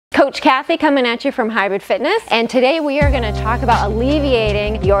Coach Cathy coming at you from Hybrid Fitness, and today we are going to talk about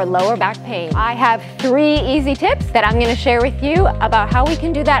alleviating your lower back pain. I have 3 easy tips that I'm going to share with you about how we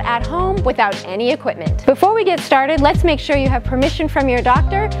can do that at home without any equipment. Before we get started, let's make sure you have permission from your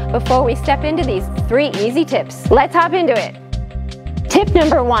doctor before we step into these 3 easy tips. Let's hop into it. Tip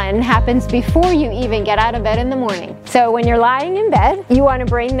number 1 happens before you even get out of bed in the morning. So when you're lying in bed, you want to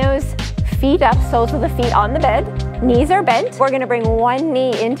bring those feet up, soles of the feet on the bed. Knees are bent. We're going to bring one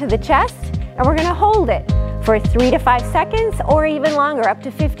knee into the chest and we're going to hold it for 3 to 5 seconds or even longer, up to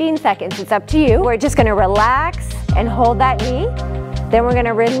 15 seconds. It's up to you. We're just going to relax and hold that knee. Then we're going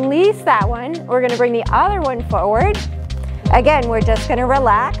to release that one. We're going to bring the other one forward. Again, we're just going to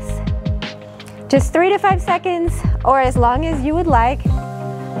relax. Just 3 to 5 seconds or as long as you would like.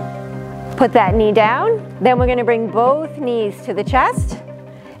 Put that knee down. Then we're going to bring both knees to the chest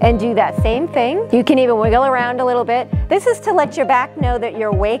and do that same thing. You can even wiggle around a little bit. This is to let your back know that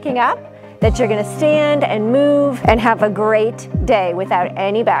you're waking up, that you're gonna stand and move and have a great day without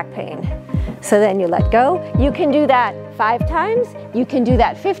any back pain. So then you let go. You can do that 5 times. You can do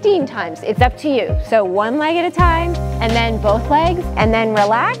that 15 times. It's up to you. So one leg at a time and then both legs and then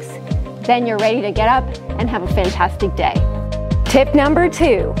relax. Then you're ready to get up and have a fantastic day. Tip number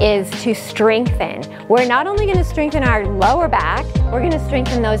 2 is to strengthen. We're not only going to strengthen our lower back, we're going to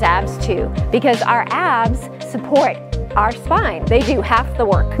strengthen those abs too, because our abs support our spine. They do half the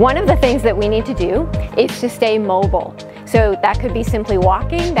work. One of the things that we need to do is to stay mobile. So that could be simply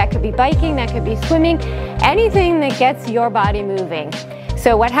walking, that could be biking, that could be swimming, anything that gets your body moving.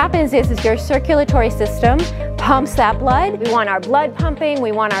 So what happens is your circulatory system pumps that blood. We want our blood pumping,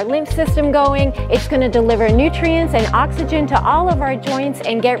 we want our lymph system going. It's going to deliver nutrients and oxygen to all of our joints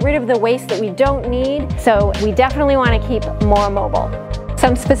and get rid of the waste that we don't need. So we definitely want to keep more mobile.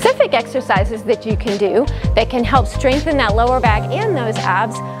 Some specific exercises that you can do that can help strengthen that lower back and those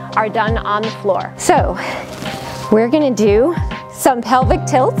abs are done on the floor. So we're going to do some pelvic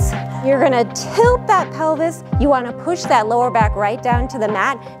tilts. You're gonna tilt that pelvis. You wanna push that lower back right down to the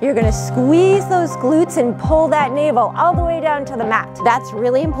mat. You're gonna squeeze those glutes and pull that navel all the way down to the mat. That's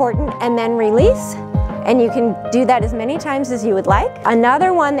really important. And then release. And you can do that as many times as you would like.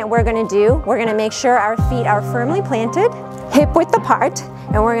 Another one that we're gonna do, we're gonna make sure our feet are firmly planted, hip width apart,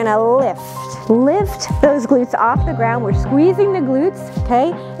 and we're gonna lift. Lift those glutes off the ground. We're squeezing the glutes,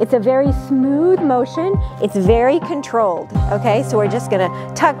 okay? It's a very smooth motion. It's very controlled, okay? So we're just gonna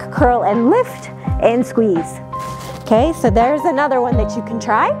tuck, curl, and lift and squeeze. Okay, so there's another one that you can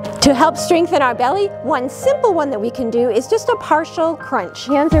try. To help strengthen our belly, one simple one that we can do is just a partial crunch.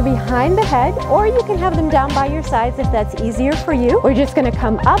 Hands are behind the head, or you can have them down by your sides if that's easier for you. We're just gonna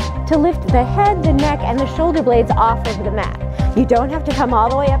come up to lift the head, the neck, and the shoulder blades off of the mat. You don't have to come all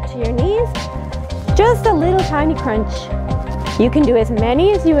the way up to your knees. Just a little tiny crunch. You can do as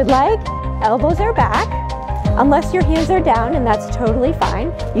many as you would like. Elbows are back, unless your hands are down, and that's totally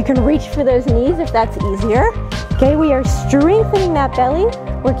fine. You can reach for those knees if that's easier. Okay, we are strengthening that belly.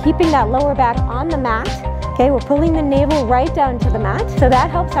 We're keeping that lower back on the mat. Okay, we're pulling the navel right down to the mat, so that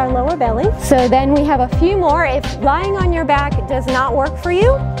helps our lower belly. So then we have a few more. If lying on your back does not work for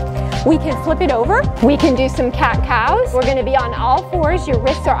you, we can flip it over. We can do some cat-cows. We're gonna be on all fours. Your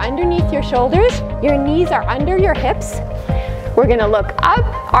wrists are underneath your shoulders. Your knees are under your hips. We're gonna look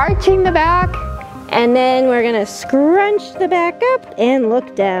up, arching the back, and then we're gonna scrunch the back up and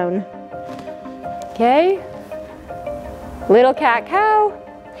look down. Okay, little cat-cow.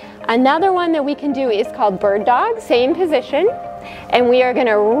 Another one that we can do is called bird dog, same position. And we are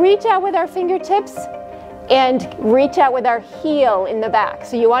gonna reach out with our fingertips and reach out with our heel in the back.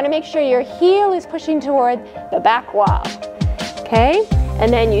 So you want to make sure your heel is pushing toward the back wall. Okay,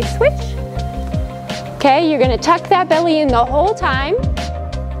 and then you switch. Okay, you're going to tuck that belly in the whole time.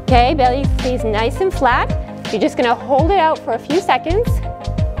 Okay, belly stays nice and flat. You're just going to hold it out for a few seconds.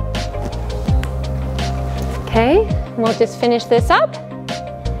 Okay, we'll just finish this up.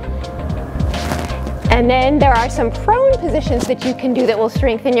 And then there are some prone positions that you can do that will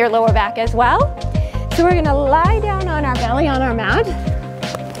strengthen your lower back as well. So we're gonna lie down on our belly on our mat.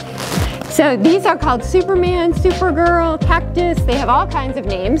 So these are called Superman, Supergirl, Cactus. They have all kinds of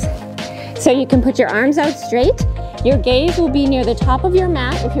names. So you can put your arms out straight. Your gaze will be near the top of your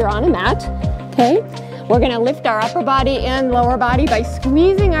mat if you're on a mat. Okay. We're gonna lift our upper body and lower body by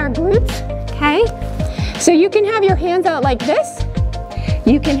squeezing our glutes. Okay. So you can have your hands out like this.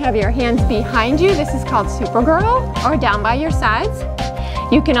 You can have your hands behind you. This is called Supergirl, or down by your sides.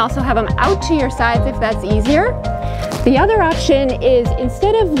 You can also have them out to your sides if that's easier. The other option is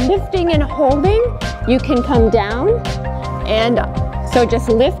instead of lifting and holding, you can come down and up. So just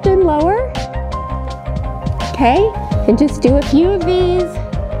lift and lower, okay? And just do a few of these.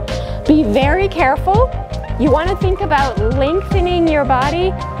 very careful. You want to think about lengthening your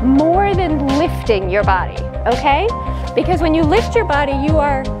body more than lifting your body, okay? Because when you lift your body, you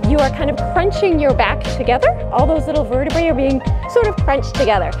are kind of crunching your back together. All those little vertebrae are being sort of crunched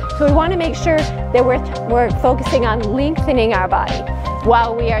together. So we want to make sure that we're focusing on lengthening our body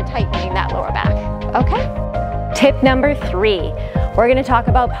while we are tightening that lower back, okay? Tip number 3, we're going to talk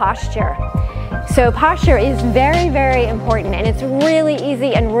about posture. So posture is very, very important, and it's really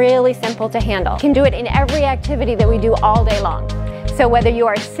easy and really simple to handle. You can do it in every activity that we do all day long. So whether you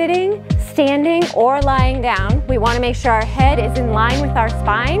are sitting, standing, or lying down, we want to make sure our head is in line with our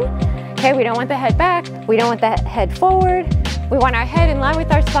spine. Okay, we don't want the head back, we don't want the head forward. We want our head in line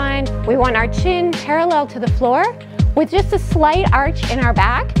with our spine. We want our chin parallel to the floor with just a slight arch in our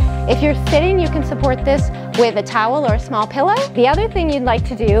back. If you're sitting, you can support this with a towel or a small pillow. The other thing you'd like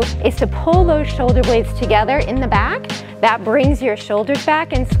to do is to pull those shoulder blades together in the back. That brings your shoulders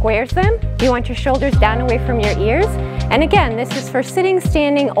back and squares them. You want your shoulders down away from your ears. And again, this is for sitting,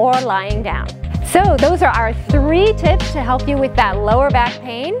 standing, or lying down. So those are our 3 tips to help you with that lower back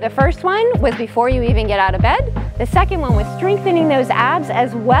pain. The first one was before you even get out of bed. The second one was strengthening those abs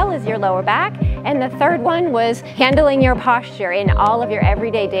as well as your lower back. And the third one was handling your posture in all of your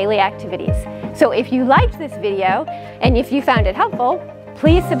everyday daily activities. So if you liked this video and if you found it helpful,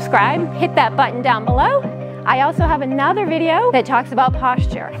 please subscribe, hit that button down below. I also have another video that talks about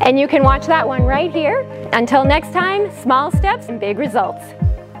posture, and you can watch that one right here. Until next time, small steps and big results.